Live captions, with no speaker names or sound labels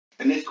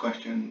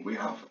question we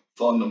have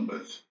four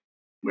numbers.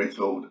 We're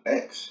told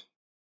x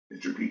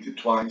is repeated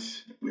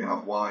twice, we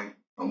have y,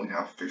 and we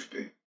have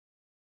 50.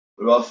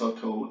 We're also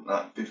told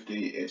that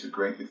 50 is the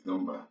greatest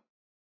number.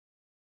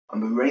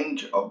 And the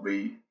range of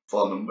the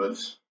four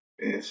numbers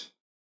is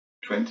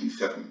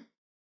 27.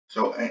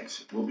 So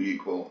x will be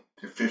equal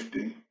to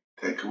 50,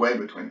 take away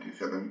the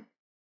 27,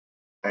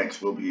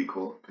 x will be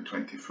equal to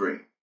 23.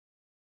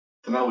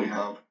 So now we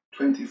have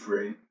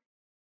 23,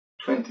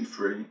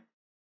 23,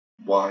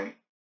 y,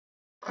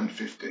 and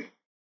 50.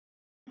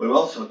 We're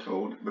also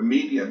told the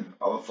median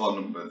of our four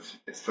numbers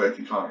is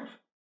 35,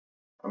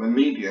 and the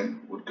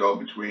median would go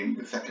between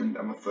the second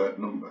and the third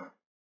number.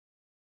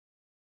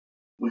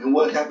 We can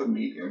work out the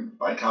median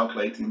by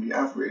calculating the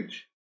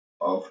average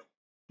of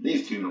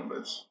these two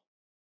numbers.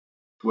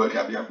 To work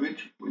out the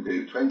average, we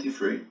do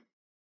 23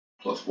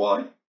 plus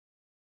y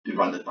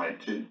divided by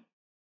 2,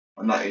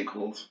 and that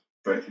equals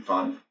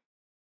 35.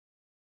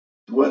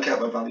 To work out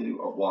the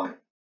value of y,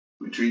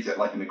 we treat it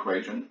like an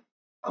equation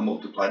and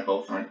multiply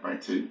both sides by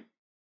 2.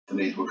 Then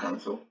these will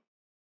cancel.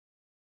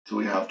 So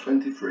we have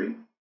 23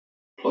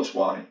 plus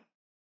y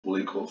will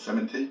equal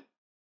 70.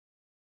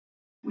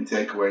 We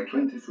take away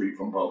 23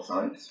 from both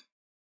sides.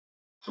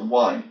 So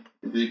y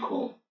is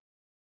equal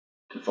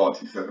to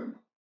 47.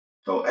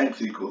 So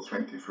x equals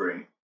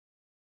 23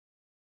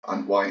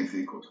 and y is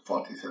equal to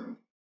 47.